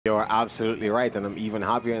You're absolutely right, and I'm even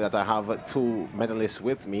happier that I have two medalists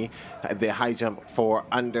with me. The high jump for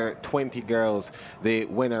under 20 girls, the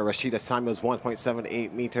winner Rashida Samuels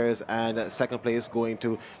 1.78 meters, and second place going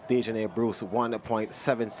to Dejanay Bruce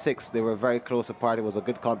 1.76. They were very close apart. It was a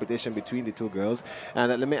good competition between the two girls. And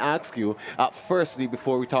let me ask you, firstly,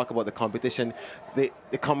 before we talk about the competition, the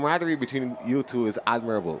camaraderie between you two is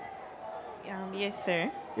admirable. Yes, sir.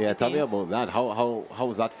 Yeah, It tell me is. about that. How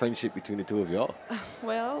was that friendship between the two of y'all?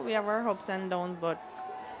 Well, we have our ups and downs, but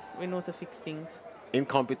we know to fix things. In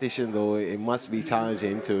competition, though, it must be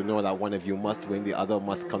challenging to know that one of you must win, the other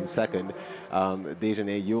must come second.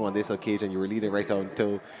 Dejanay, you on this occasion, you were leading right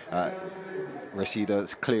until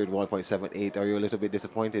Rashida cleared 1.78. Are you a little bit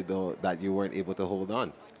disappointed, though, that you weren't able to hold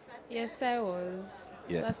on? Yes, I was.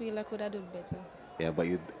 Yeah. I feel I could have done better. Yeah, but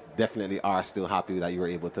you definitely are still happy that you were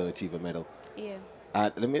able to achieve a medal. Yeah.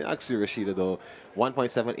 Let me ask you, Rashida, though,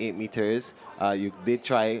 1.78 meters, you did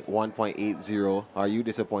try 1.80. Are you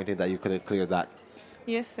disappointed that you couldn't clear that?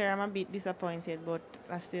 Yes, sir. I'm a bit disappointed, but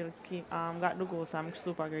I still got to go, so I'm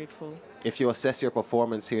super grateful. If you assess your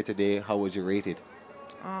performance here today, how would you rate it?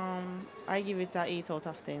 I give it a 8 out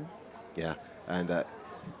of 10. Yeah, and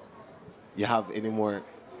you have any more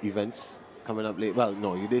events coming up late? Well,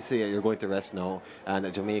 no, you did say you're going to rest now.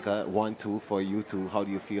 And Jamaica, 1-2 for you two. How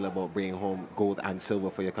do you feel about bringing home gold and silver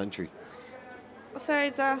for your country?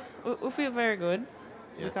 Sir, we feel very good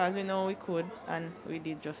Yeah. because we know we could, and we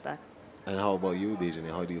did just that. And how about you, Dejanay?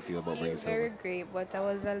 How do you feel about bringing Very silver? great, but I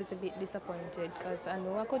was a little bit disappointed because I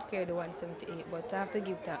know I could carry the 178, but I have to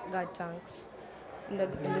give God thanks in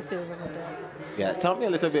the silver medal. Yeah, tell me a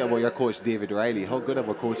little bit about your coach, David Riley. How good of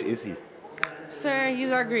a coach is he? Sir,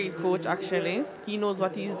 he's a great coach, actually. He knows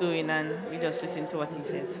what he's doing, and we just listen to what he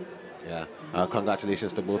says. Yeah,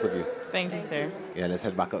 congratulations to both of you. Thank you, sir. Yeah, let's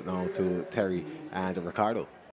head back up now to Terry and Ricardo.